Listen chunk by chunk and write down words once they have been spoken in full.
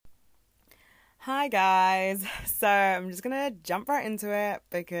Hi guys. So I'm just gonna jump right into it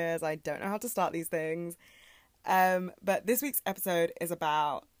because I don't know how to start these things. But this week's episode is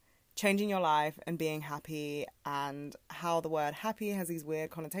about changing your life and being happy and how the word happy has these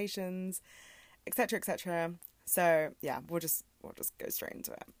weird connotations, etc., etc. So yeah, we'll just go straight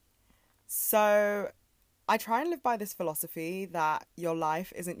into it. So I try and live by this philosophy that your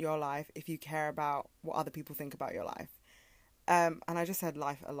life isn't your life if you care about what other people think about your life. And I just said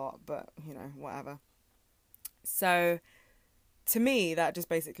life a lot, but whatever. So to me, that just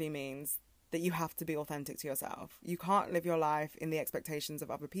basically means that you have to be authentic to yourself. You can't live your life in the expectations of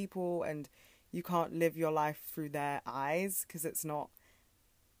other people, and you can't live your life through their eyes because it's not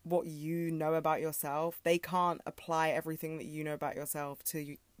what you know about yourself. They can't apply everything that you know about yourself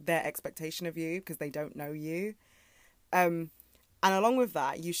to their expectation of you because they don't know you. Um, and along with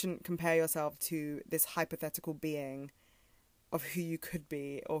that, you shouldn't compare yourself to this hypothetical being of who you could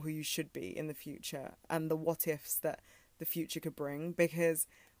be or who you should be in the future and the what ifs that the future could bring, because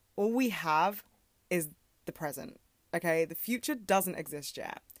all we have is the present. Okay, the future doesn't exist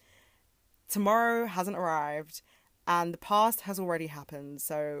yet. Tomorrow hasn't arrived and the past has already happened,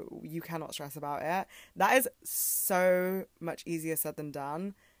 so you cannot stress about it. That is so much easier said than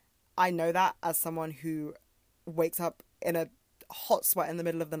done. I know that as someone who wakes up in a hot sweat in the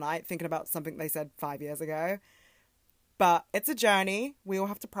middle of the night thinking about something they said 5 years ago. But it's a journey. We all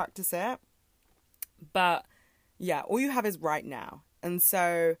have to practice it. But yeah, all you have is right now. And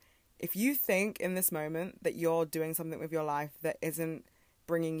so if you think in this moment that you're doing something with your life that isn't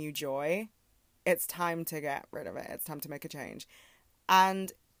bringing you joy, it's time to get rid of it. It's time to make a change.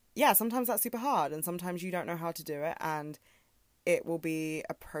 And yeah, sometimes that's super hard and sometimes you don't know how to do it. And it will be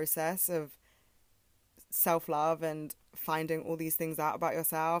a process of self-love and finding all these things out about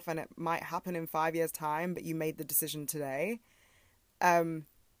yourself, and it might happen in 5 years time, but you made the decision today. But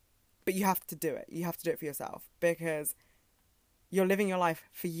you have to do it. You have to do it for yourself because you're living your life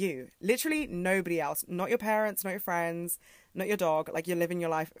for you, literally nobody else, not your parents, not your friends, not your dog. Like, you're living your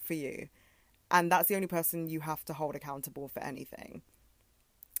life for you, and that's the only person you have to hold accountable for anything.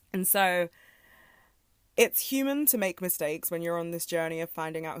 And so it's human to make mistakes when you're on this journey of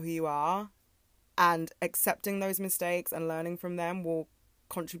finding out who you are, and accepting those mistakes and learning from them will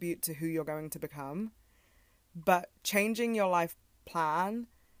contribute to who you're going to become. But changing your life plan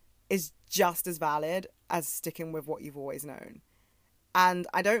is just as valid as sticking with what you've always known. And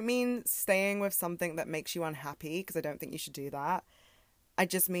I don't mean staying with something that makes you unhappy, because I don't think you should do that. I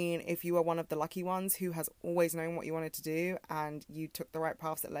just mean if you are one of the lucky ones who has always known what you wanted to do and you took the right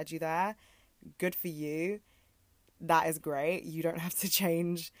paths that led you there, good for you. That is great. You don't have to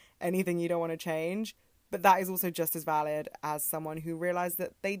change anything you don't want to change. But that is also just as valid as someone who realized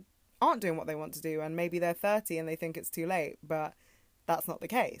that they aren't doing what they want to do, and maybe they're 30 and they think it's too late, but that's not the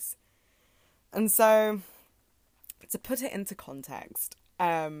case. And so, to put it into context,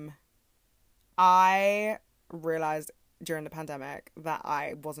 I realized during the pandemic that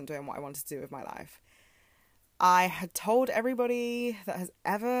I wasn't doing what I wanted to do with my life. I had told everybody that has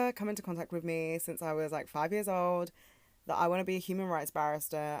ever come into contact with me since I was like 5 years old that I want to be a human rights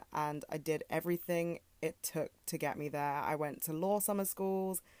barrister, and I did everything it took to get me there. I went to law summer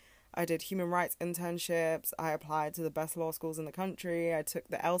schools, I did human rights internships, I applied to the best law schools in the country, I took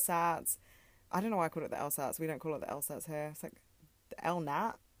the LSATs. I don't know why I call it the LSATs. We don't call it the LSATs here. It's like the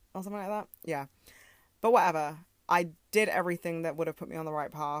LNAT or something like that. Yeah. But whatever. I did everything that would have put me on the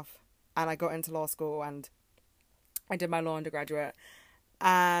right path, and I got into law school and I did my law undergraduate.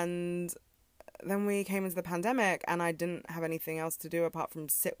 And then we came into the pandemic and I didn't have anything else to do apart from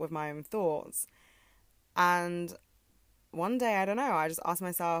sit with my own thoughts. And one day, I don't know, I just asked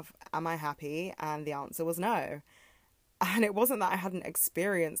myself, am I happy? And the answer was no. And it wasn't that I hadn't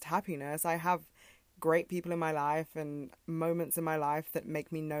experienced happiness. I have great people in my life and moments in my life that make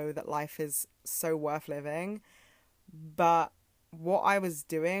me know that life is so worth living. But what I was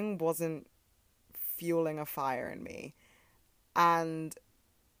doing wasn't fueling a fire in me. And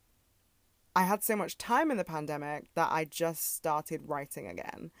I had so much time in the pandemic that I just started writing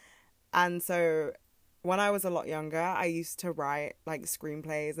again. And so when I was a lot younger, I used to write like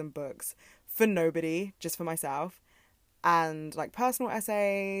screenplays and books for nobody, just for myself, and like personal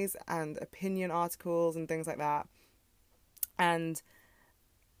essays and opinion articles and things like that. And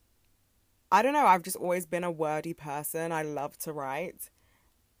I don't know, I've just always been a wordy person. I love to write.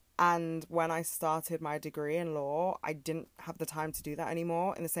 And when I started my degree in law, I didn't have the time to do that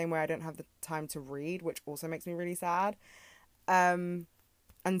anymore. In the same way, I don't have the time to read, which also makes me really sad. Um,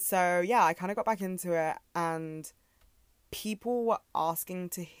 and so, yeah, I kind of got back into it, and people were asking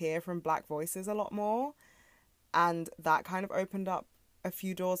to hear from Black voices a lot more. And that kind of opened up a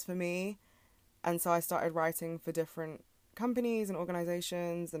few doors for me. And so I started writing for different companies and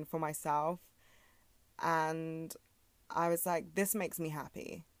organizations and for myself. And I was like, this makes me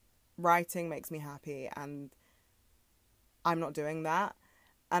happy. Writing makes me happy, and I'm not doing that.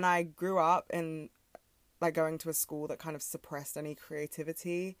 And I grew up in like going to a school that kind of suppressed any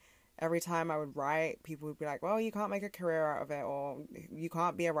creativity. Every time I would write, people would be like, well, you can't make a career out of it, or you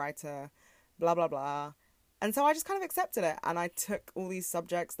can't be a writer, blah, blah, blah. And so I just kind of accepted it. And I took all these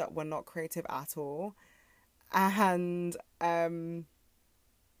subjects that were not creative at all. And then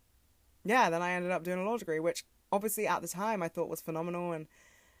I ended up doing a law degree, which obviously at the time I thought was phenomenal. And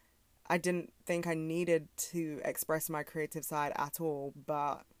I didn't think I needed to express my creative side at all.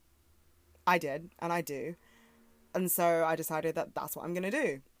 But I did, and I do. And so I decided that that's what I'm going to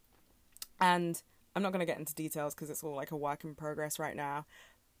do. And I'm not going to get into details because it's all like a work in progress right now.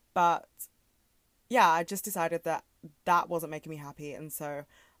 But yeah, I just decided that that wasn't making me happy. And so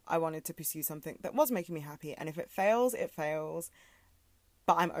I wanted to pursue something that was making me happy. And if it fails, it fails.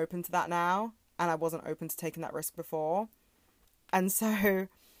 But I'm open to that now. And I wasn't open to taking that risk before. And so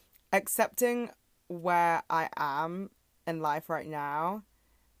accepting where I am in life right now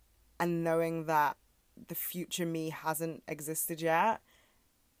and knowing that the future me hasn't existed yet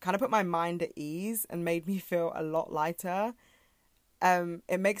kind of put my mind at ease and made me feel a lot lighter.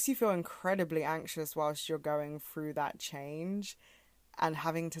 It makes you feel incredibly anxious whilst you're going through that change and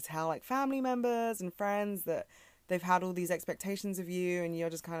having to tell like family members and friends that they've had all these expectations of you and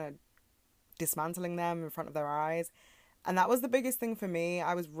you're just kind of dismantling them in front of their eyes. And that was the biggest thing for me.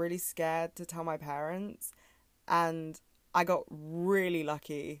 I was really scared to tell my parents, and I got really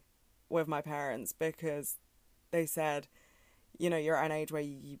lucky with my parents because they said, you know, you're at an age where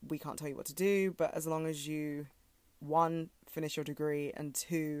we can't tell you what to do, but as long as you, one, finish your degree, and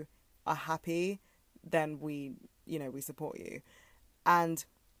two, are happy, then we support you. And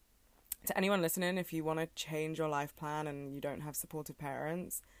to anyone listening, if you want to change your life plan and you don't have supportive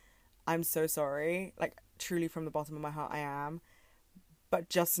parents, I'm so sorry. Like, truly from the bottom of my heart, I am. But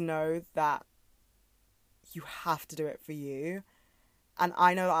just know that you have to do it for you. And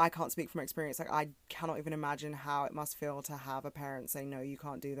I know that I can't speak from experience. Like, I cannot even imagine how it must feel to have a parent say, no, you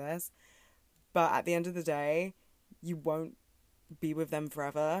can't do this. But at the end of the day, you won't be with them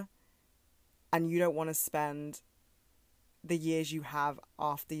forever. And you don't want to spend the years you have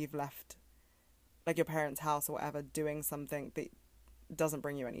after you've left, like, your parents' house or whatever, doing something that doesn't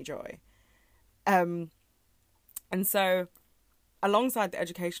bring you any joy. And so, alongside the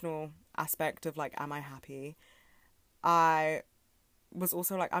educational aspect of, like, am I happy? I was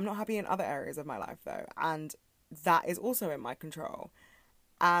also like, I'm not happy in other areas of my life though, and that is also in my control.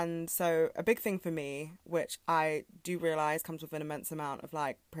 And so a big thing for me, which I do realize comes with an immense amount of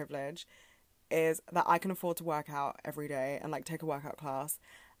like privilege, is that I can afford to work out every day and like take a workout class.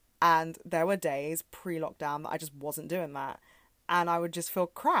 And there were days pre-lockdown that I just wasn't doing that, and I would just feel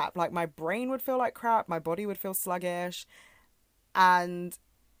crap. Like, my brain would feel like crap, my body would feel sluggish. And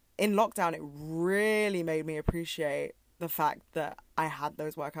in lockdown, it really made me appreciate the fact that I had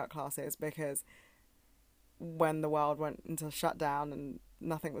those workout classes, because when the world went into shutdown and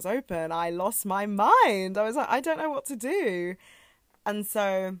nothing was open, I lost my mind. I was like, I don't know what to do. And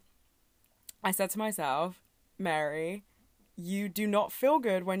so I said to myself, Mary, you do not feel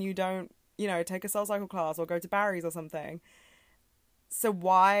good when you don't, take a SoulCycle class or go to Barry's or something. So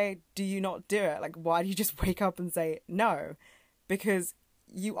why do you not do it? Like, why do you just wake up and say no? Because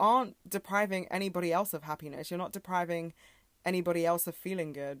you aren't depriving anybody else of happiness. You're not depriving anybody else of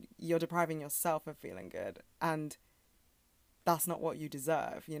feeling good. You're depriving yourself of feeling good. And that's not what you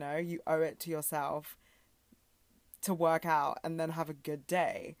deserve, You owe it to yourself to work out and then have a good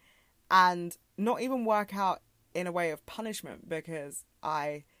day. And not even work out in a way of punishment, because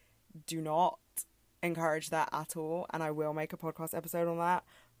I do not encourage that at all. And I will make a podcast episode on that.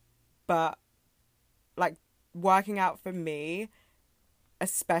 But, like, working out for me,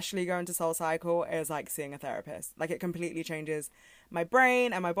 especially going to SoulCycle, is like seeing a therapist. Like, it completely changes my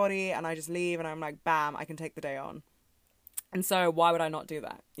brain and my body, and I just leave and I'm like, bam, I can take the day on. And so why would I not do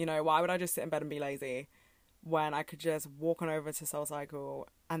that? Why would I just sit in bed and be lazy when I could just walk on over to SoulCycle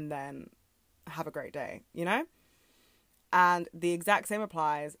and then have a great day, And the exact same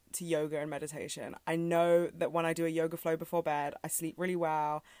applies to yoga and meditation. I know that when I do a yoga flow before bed, I sleep really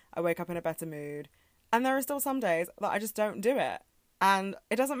well, I wake up in a better mood, and there are still some days that I just don't do it. And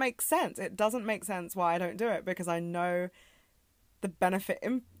it doesn't make sense. It doesn't make sense why I don't do it, because I know the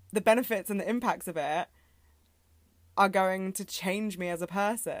benefits and the impacts of it are going to change me as a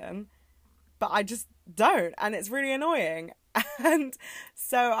person, but I just don't, and it's really annoying. And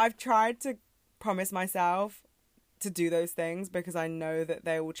so I've tried to promise myself to do those things because I know that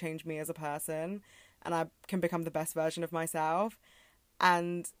they will change me as a person and I can become the best version of myself.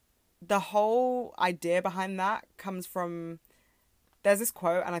 And the whole idea behind that comes from, there's this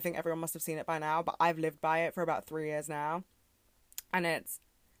quote, and I think everyone must have seen it by now, but I've lived by it for about 3 years now. And it's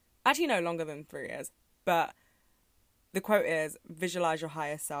actually no longer than 3 years, but the quote is, visualize your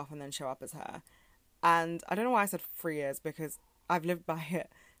highest self and then show up as her. And I don't know why I said 3 years, because I've lived by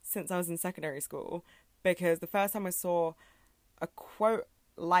it since I was in secondary school. Because the first time I saw a quote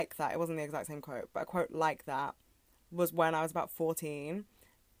like that, it wasn't the exact same quote, but a quote like that was when I was about 14.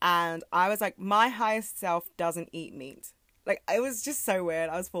 And I was like, my highest self doesn't eat meat. Like, it was just so weird.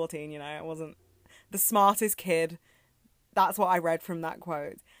 I was 14, you know, I wasn't the smartest kid. That's what I read from that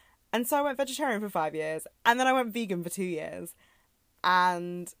quote. And so I went vegetarian for 5 years, and then I went vegan for 2 years.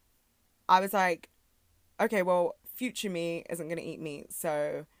 And I was like, okay, well, future me isn't going to eat meat,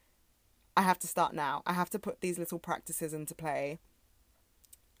 so I have to start now. I have to put these little practices into play.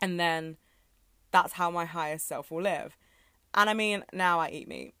 And then that's how my highest self will live. And I mean, now I eat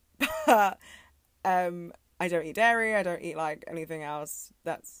meat. I don't eat dairy. I don't eat like anything else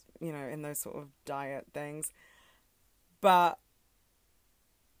that's, you know, in those sort of diet things. But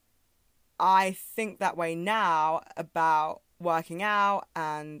I think that way now about working out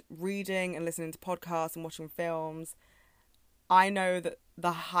and reading and listening to podcasts and watching films. I know that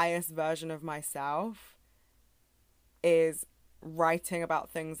the highest version of myself is writing about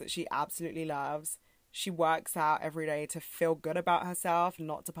things that she absolutely loves. She works out every day to feel good about herself,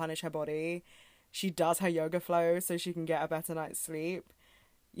 not to punish her body. She does her yoga flow so she can get a better night's sleep.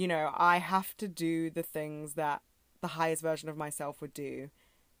 You know, I have to do the things that the highest version of myself would do.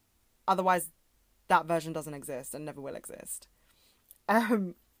 Otherwise, that version doesn't exist and never will exist.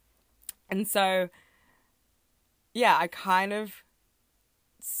 And so, yeah, I kind of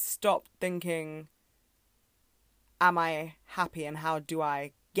stopped thinking, am I happy and how do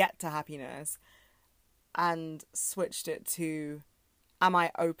I get to happiness? And switched it to, am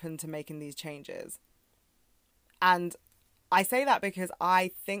I open to making these changes? And I say that because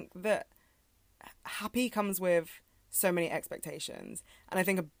I think that happy comes with so many expectations. And I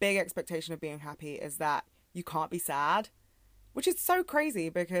think a big expectation of being happy is that you can't be sad, which is so crazy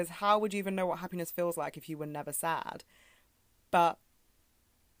because how would you even know what happiness feels like if you were never sad? But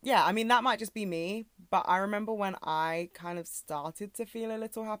yeah, I mean, that might just be me, but I remember when I kind of started to feel a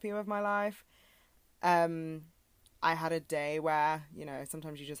little happier with my life. I had a day where, you know,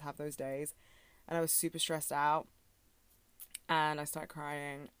 sometimes you just have those days, and I was super stressed out and I started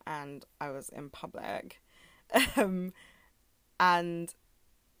crying and I was in public. And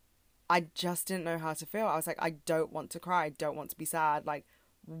I just didn't know how to feel. I was like, I don't want to cry. I don't want to be sad. Like,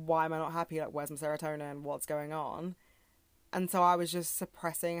 why am I not happy? Like, where's my serotonin? What's going on? And so I was just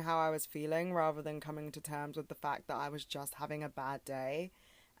suppressing how I was feeling rather than coming to terms with the fact that I was just having a bad day.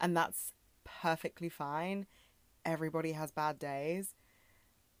 And that's perfectly fine. Everybody has bad days.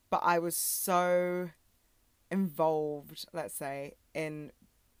 But I was so involved, let's say, in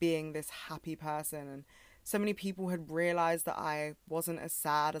being this happy person. And so many people had realized that I wasn't as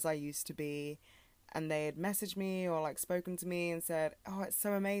sad as I used to be. And they had messaged me or like spoken to me and said, oh, it's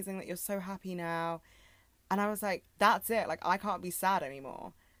so amazing that you're so happy now. And I was like, that's it. Like, I can't be sad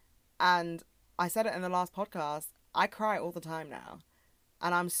anymore. And I said it in the last podcast. I cry all the time now.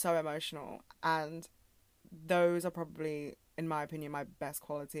 And I'm so emotional. And those are probably, in my opinion, my best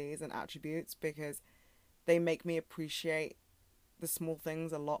qualities and attributes because they make me appreciate the small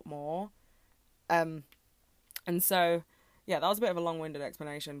things a lot more. And so, yeah, that was a bit of a long-winded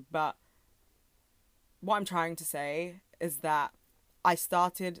explanation. But what I'm trying to say is that I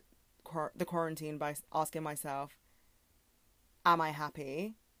started the quarantine by asking myself, am I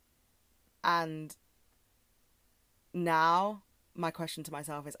happy? And now my question to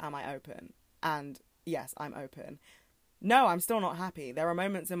myself is, am I open? And yes, I'm open. No, I'm still not happy. There are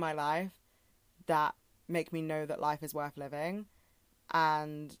moments in my life that make me know that life is worth living.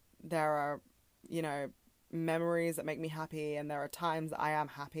 And there are, you know, memories that make me happy. And there are times that I am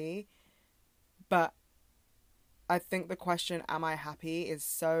happy. But I think the question, am I happy, is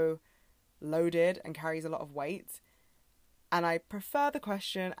so loaded and carries a lot of weight. And I prefer the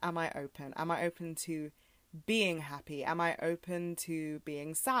question, am I open? Am I open to being happy? Am I open to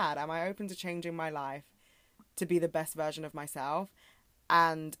being sad? Am I open to changing my life to be the best version of myself?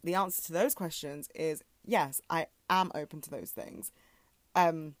 And the answer to those questions is yes, I am open to those things.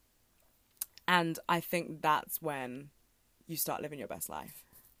 And I think that's when you start living your best life.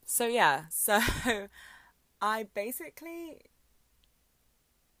 So yeah, I basically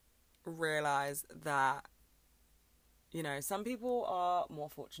realize that, you know, some people are more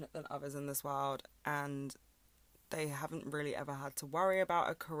fortunate than others in this world, and they haven't really ever had to worry about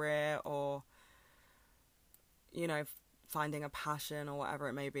a career or, you know, finding a passion or whatever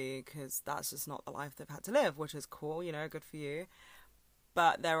it may be, because that's just not the life they've had to live, which is cool, you know, good for you.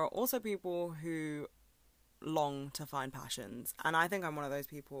 But there are also people who long to find passions, and I think I'm one of those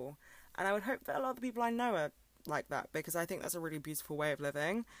people, and I would hope that a lot of the people I know are like that, because I think that's a really beautiful way of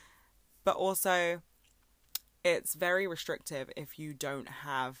living. But also, it's very restrictive if you don't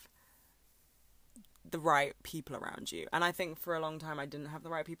have the right people around you. And I think for a long time I didn't have the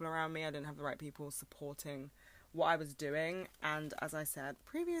right people around me. I didn't have the right people supporting what I was doing. And as I said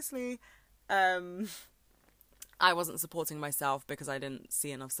previously, I wasn't supporting myself because I didn't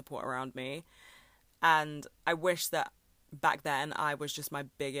see enough support around me. And I wish that back then I was just my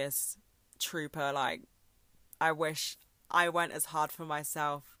biggest trooper. Like, I wish I went as hard for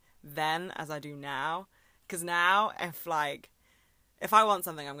myself then as I do now. Because now, if I want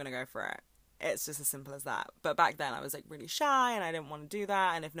something, I'm going to go for it. It's just as simple as that. But back then I was like really shy and I didn't want to do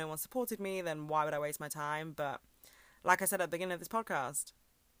that. And if no one supported me, then why would I waste my time? But like I said at the beginning of this podcast,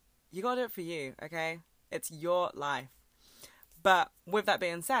 you got to do it for you, okay? It's your life. But with that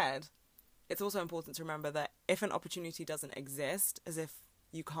being said, it's also important to remember that if an opportunity doesn't exist, as if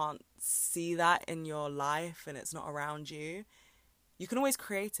you can't see that in your life and it's not around you, you can always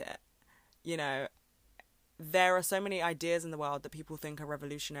create it. You know, there are so many ideas in the world that people think are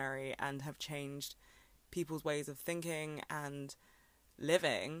revolutionary and have changed people's ways of thinking and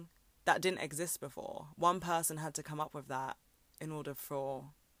living that didn't exist before. One person had to come up with that in order for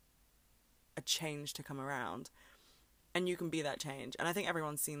a change to come around. And you can be that change. And I think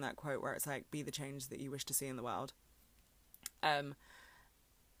everyone's seen that quote where it's like, be the change that you wish to see in the world. And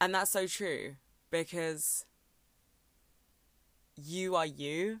that's so true, because you are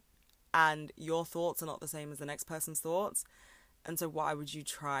you. And your thoughts are not the same as the next person's thoughts. And so why would you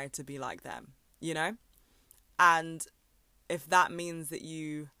try to be like them, you know? And if that means that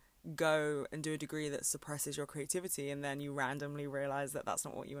you go and do a degree that suppresses your creativity and then you randomly realize that that's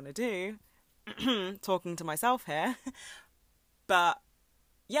not what you want to do, talking to myself here, but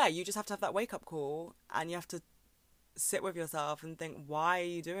yeah, you just have to have that wake-up call and you have to sit with yourself and think, why are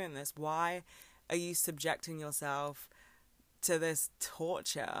you doing this? Why are you subjecting yourself to this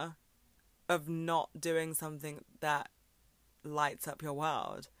torture of not doing something that lights up your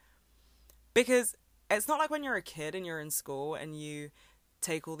world? Because it's not like when you're a kid and you're in school and you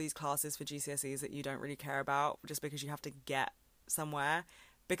take all these classes for GCSEs that you don't really care about just because you have to get somewhere.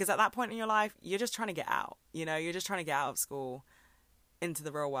 Because at that point in your life, you're just trying to get out, you know, you're just trying to get out of school into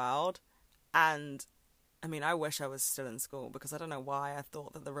the real world. And I mean, I wish I was still in school, because I don't know why I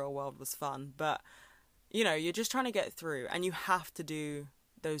thought that the real world was fun, but you know, you're just trying to get through, and you have to do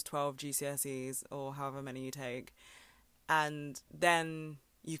those 12 GCSEs or however many you take, and then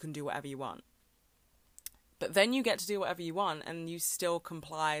you can do whatever you want. But then you get to do whatever you want and you still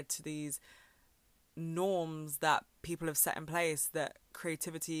comply to these norms that people have set in place, that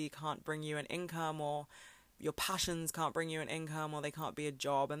creativity can't bring you an income, or your passions can't bring you an income, or they can't be a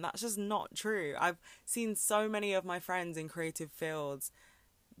job. And that's just not true. I've seen so many of my friends in creative fields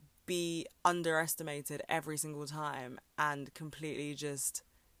be underestimated every single time and completely just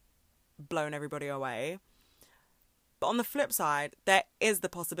blown everybody away. But on the flip side, there is the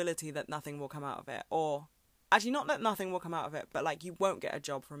possibility that nothing will come out of it. Or actually, not that nothing will come out of it, but like you won't get a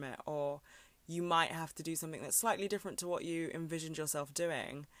job from it, or you might have to do something that's slightly different to what you envisioned yourself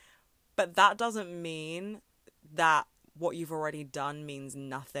doing. But that doesn't mean that what you've already done means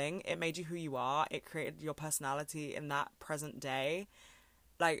nothing. It made you who you are. It created your personality in that present day.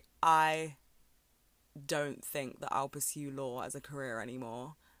 Like, I don't think that I'll pursue law as a career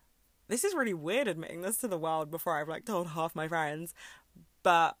anymore. This is really weird admitting this to the world before I've like told half my friends.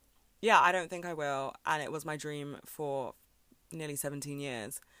 But yeah, I don't think I will. And it was my dream for nearly 17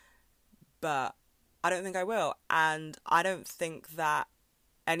 years. But I don't think I will. And I don't think that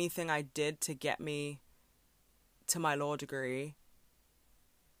anything I did to get me to my law degree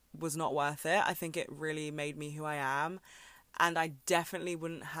was not worth it. I think it really made me who I am. And I definitely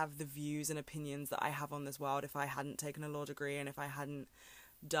wouldn't have the views and opinions that I have on this world if I hadn't taken a law degree, and if I hadn't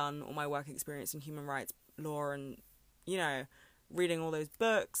done all my work experience in human rights law and, you know, reading all those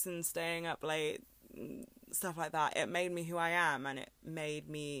books and staying up late, stuff like that. It made me who I am, and it made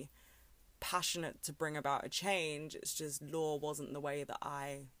me passionate to bring about a change. It's just law wasn't the way that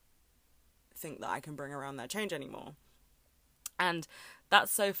I think that I can bring around that change anymore. And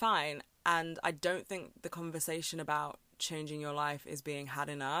that's so fine. And I don't think the conversation about changing your life is being had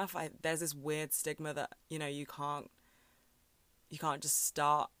enough. There's this weird stigma that, you know, you can't just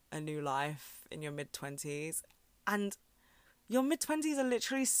start a new life in your mid-20s. And your mid-20s are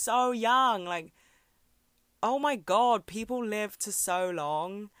literally so young. Like, oh my God, people live to so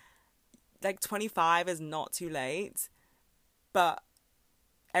long. Like 25 is not too late, but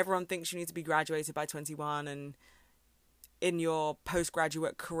everyone thinks you need to be graduated by 21 and in your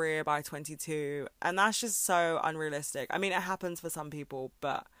postgraduate career by 22. And that's just so unrealistic. I mean, it happens for some people,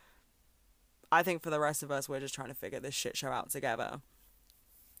 but I think for the rest of us, we're just trying to figure this shit show out together.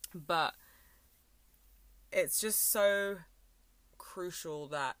 But it's just so crucial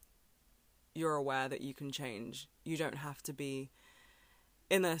that you're aware that you can change. You don't have to be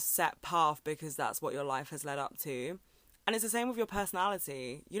in a set path because that's what your life has led up to. And it's the same with your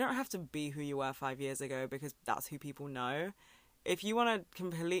personality. You don't have to be who you were 5 years ago because that's who people know. If you want to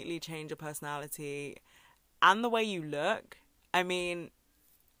completely change your personality and the way you look, I mean,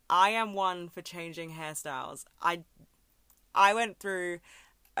 I am one for changing hairstyles. I went through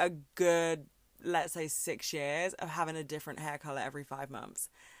a good, let's say, 6 years of having a different hair color every 5 months.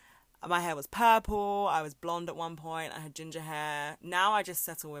 My hair was purple, I was blonde at one point, I had ginger hair. Now I just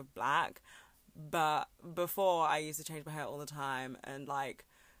settle with black. But before, I used to change my hair all the time and, like,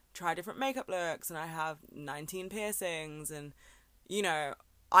 try different makeup looks. And I have 19 piercings. And, you know,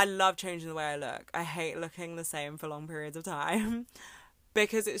 I love changing the way I look. I hate looking the same for long periods of time.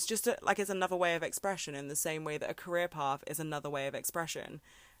 Because it's just, it's another way of expression in the same way that a career path is another way of expression.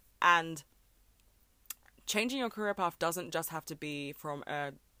 And changing your career path doesn't just have to be from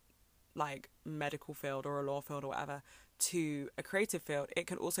a, like, medical field or a law field or whatever to a creative field. It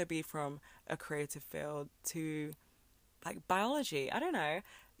can also be from a creative field to, like, biology. I don't know.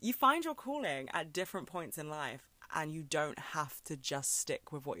 You find your calling at different points in life, and you don't have to just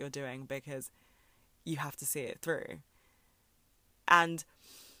stick with what you're doing because you have to see it through. And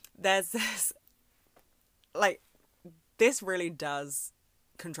there's this, like, this really does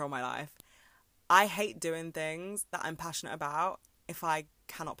control my life. I hate doing things that I'm passionate about if I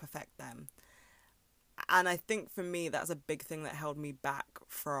cannot perfect them. And I think for me, that's a big thing that held me back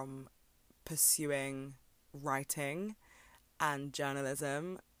from pursuing writing and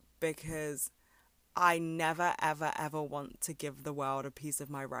journalism, because I never, ever, ever want to give the world a piece of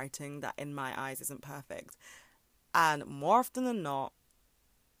my writing that in my eyes isn't perfect. And more often than not,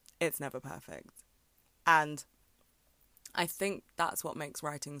 it's never perfect. And I think that's what makes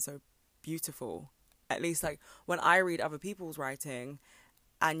writing so beautiful. At least, like, when I read other people's writing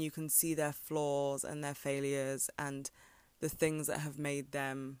and you can see their flaws and their failures and the things that have made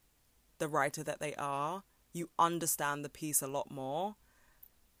them the writer that they are, you understand the piece a lot more.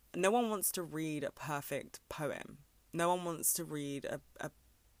 No one wants to read a perfect poem. No one wants to read a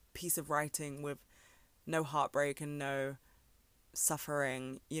piece of writing with no heartbreak and no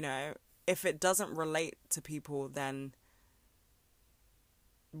suffering. You know, if it doesn't relate to people, then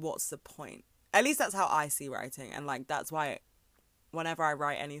what's the point? At least that's how I see writing. And, like, that's why whenever I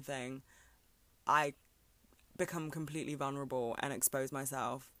write anything, I become completely vulnerable and expose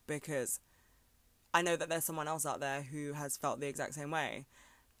myself, because I know that there's someone else out there who has felt the exact same way.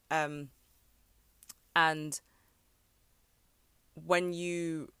 And when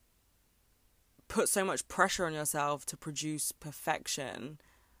you put so much pressure on yourself to produce perfection,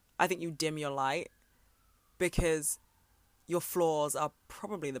 I think you dim your light, because your flaws are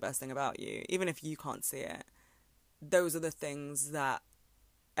probably the best thing about you, even if you can't see it. Those are the things that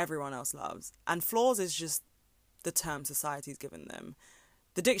everyone else loves. And flaws is just the term society's given them.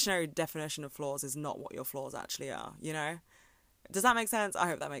 The dictionary definition of flaws is not what your flaws actually are, you know? Does that make sense? I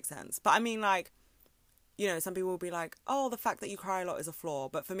hope that makes sense. But I mean, like, you know, some people will be like, oh, the fact that you cry a lot is a flaw.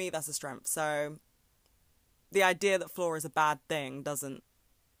 But for me, that's a strength. So the idea that flaw is a bad thing doesn't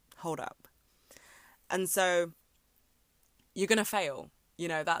hold up. And so you're going to fail. You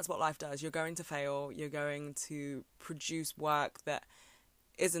know, that's what life does. You're going to fail. You're going to produce work that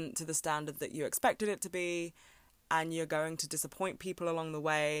isn't to the standard that you expected it to be. And you're going to disappoint people along the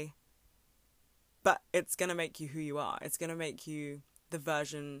way. But it's going to make you who you are. It's going to make you the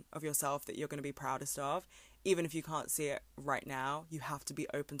version of yourself that you're going to be proudest of. Even if you can't see it right now, you have to be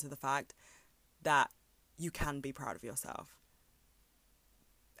open to the fact that you can be proud of yourself.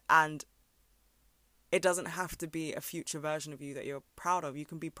 And it doesn't have to be a future version of you that you're proud of. You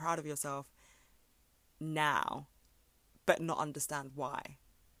can be proud of yourself now, but not understand why.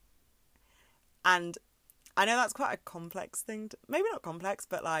 And I know that's quite a complex thing, maybe not complex,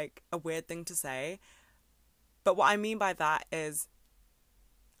 but like a weird thing to say. But what I mean by that is,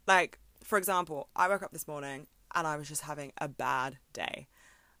 like, for example, I woke up this morning and I was just having a bad day.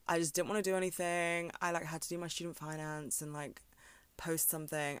 I just didn't want to do anything. I like had to do my student finance and like post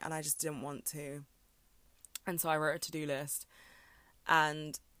something, and I just didn't want to. And so I wrote a to-do list,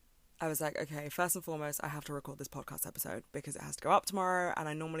 and I was like, okay, first and foremost, I have to record this podcast episode because it has to go up tomorrow, and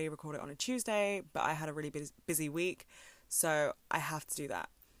I normally record it on a Tuesday, but I had a really busy week, so I have to do that.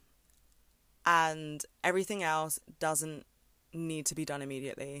 And everything else doesn't need to be done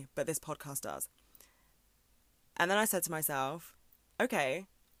immediately, but this podcast does. And then I said to myself, okay,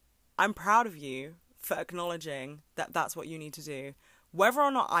 I'm proud of you for acknowledging that that's what you need to do. Whether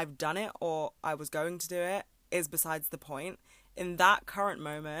or not I've done it or I was going to do it is besides the point. In that current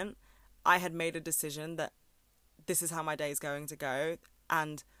moment, I had made a decision that this is how my day is going to go.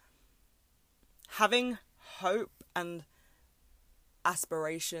 And having hope and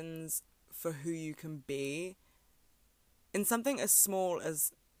aspirations for who you can be in something as small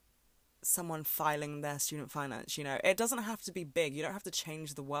as someone filing their student finance, you know, it doesn't have to be big. You don't have to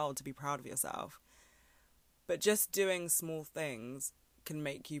change the world to be proud of yourself. But just doing small things can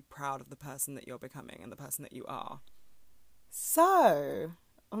make you proud of the person that you're becoming and the person that you are. So,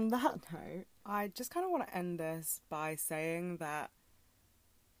 on that note, I just kind of want to end this by saying that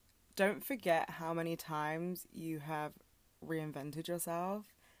don't forget how many times you have reinvented yourself,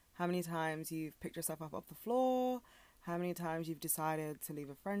 how many times you've picked yourself up off the floor, how many times you've decided to leave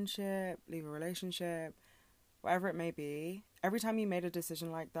a friendship, leave a relationship, whatever it may be. Every time you made a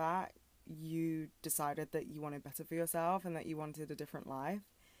decision like that, you decided that you wanted better for yourself and that you wanted a different life.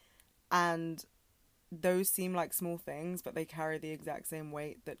 And those seem like small things, but they carry the exact same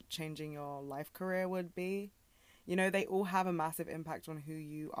weight that changing your life career would be. You know, they all have a massive impact on who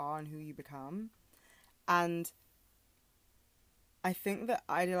you are and who you become. And I think that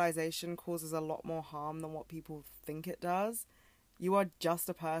idealization causes a lot more harm than what people think it does. You are just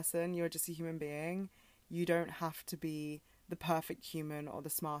a person. You're just a human being. You don't have to be the perfect human or the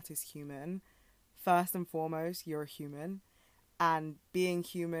smartest human. First and foremost, you're a human. And being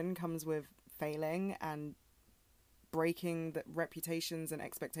human comes with failing and breaking the reputations and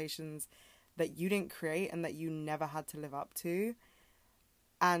expectations that you didn't create and that you never had to live up to.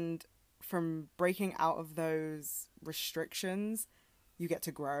 And from breaking out of those restrictions, you get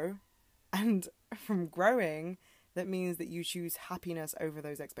to grow. And from growing, that means that you choose happiness over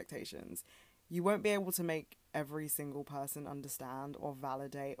those expectations. You won't be able to make every single person understand or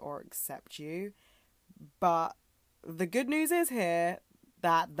validate or accept you. But the good news is here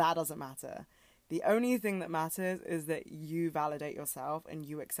that doesn't matter. The only thing that matters is that you validate yourself and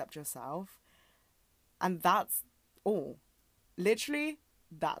you accept yourself. And that's all. Literally,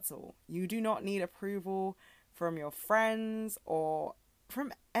 that's all. You do not need approval from your friends or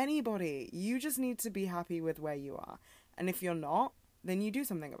from anybody. You just need to be happy with where you are. And if you're not, then you do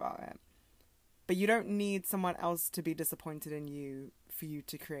something about it. But you don't need someone else to be disappointed in you for you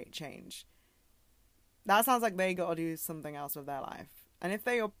to create change. That sounds like they got to do something else with their life. And if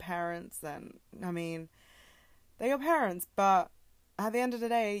they're your parents, then, I mean, they're your parents, but at the end of the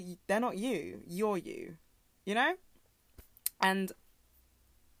day, they're not you. You're you. You know? And,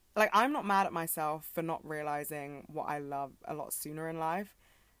 like, I'm not mad at myself for not realizing what I love a lot sooner in life.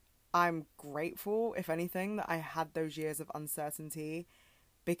 I'm grateful, if anything, that I had those years of uncertainty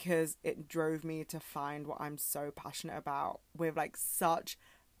because it drove me to find what I'm so passionate about with, like, such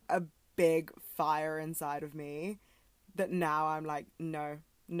a big fire inside of me that now I'm like, no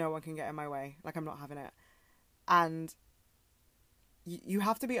one can get in my way. Like, I'm not having it. And you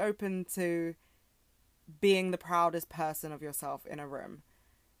have to be open to being the proudest person of yourself in a room.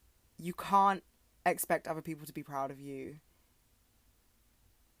 You can't expect other people to be proud of you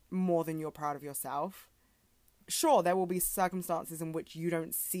more than you're proud of yourself. Sure, there will be circumstances in which you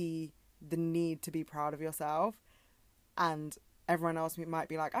don't see the need to be proud of yourself, and everyone else might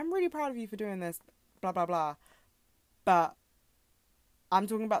be like, I'm really proud of you for doing this, blah, blah, blah. But I'm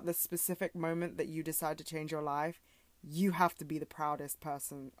talking about the specific moment that you decide to change your life. You have to be the proudest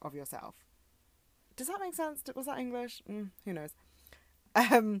person of yourself. Does that make sense? Was that English? Who knows?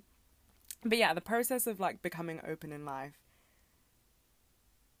 But yeah, the process of, like, becoming open in life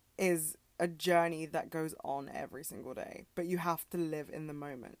is a journey that goes on every single day. But you have to live in the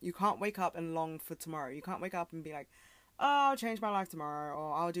moment. You can't wake up and long for tomorrow. You can't wake up and be like, oh, I'll change my life tomorrow,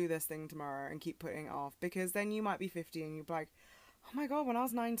 or I'll do this thing tomorrow, and keep putting it off. Because then you might be 50 and you'll be like, oh my God, when I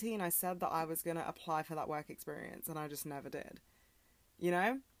was 19, I said that I was going to apply for that work experience, and I just never did. You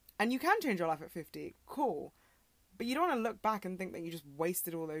know? And you can change your life at 50. Cool. But you don't want to look back and think that you just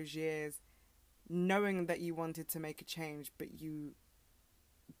wasted all those years knowing that you wanted to make a change, but you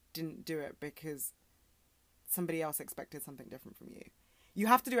didn't do it because somebody else expected something different from you. You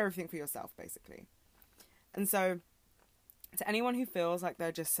have to do everything for yourself, basically. And so, to anyone who feels like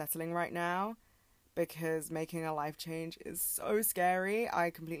they're just settling right now because making a life change is so scary, I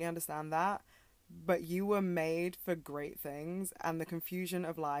completely understand that. but you were made for great things, and the confusion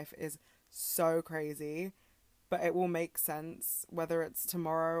of life is so crazy, but it will make sense whether it's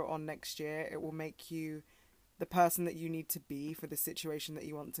tomorrow or next year. It will make you the person that you need to be for the situation that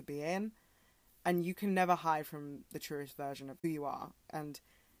you want to be in. And you can never hide from the truest version of who you are and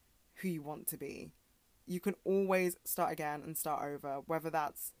who you want to be. You can always start again and start over, whether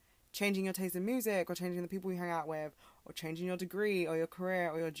that's changing your taste in music or changing the people you hang out with or changing your degree or your career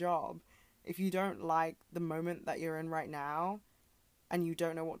or your job. If you don't like the moment that you're in right now and you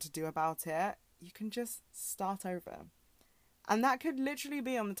don't know what to do about it, you can just start over. And that could literally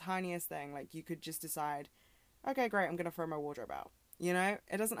be on the tiniest thing. Like, you could just decide, okay, great, I'm going to throw my wardrobe out. You know,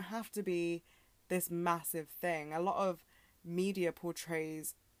 it doesn't have to be this massive thing. A lot of media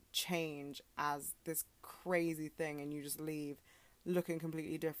portrays change as this crazy thing, and you just leave looking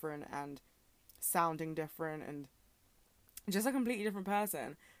completely different and sounding different and just a completely different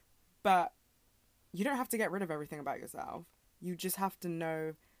person. But you don't have to get rid of everything about yourself. You just have to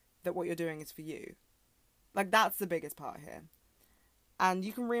know that what you're doing is for you. Like, that's the biggest part here. And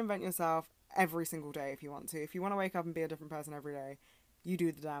you can reinvent yourself every single day if you want to. If you want to wake up and be a different person every day, you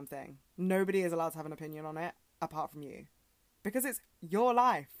do the damn thing. Nobody is allowed to have an opinion on it apart from you. Because it's your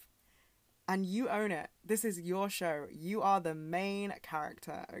life. And you own it. This is your show. You are the main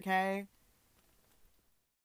character, okay?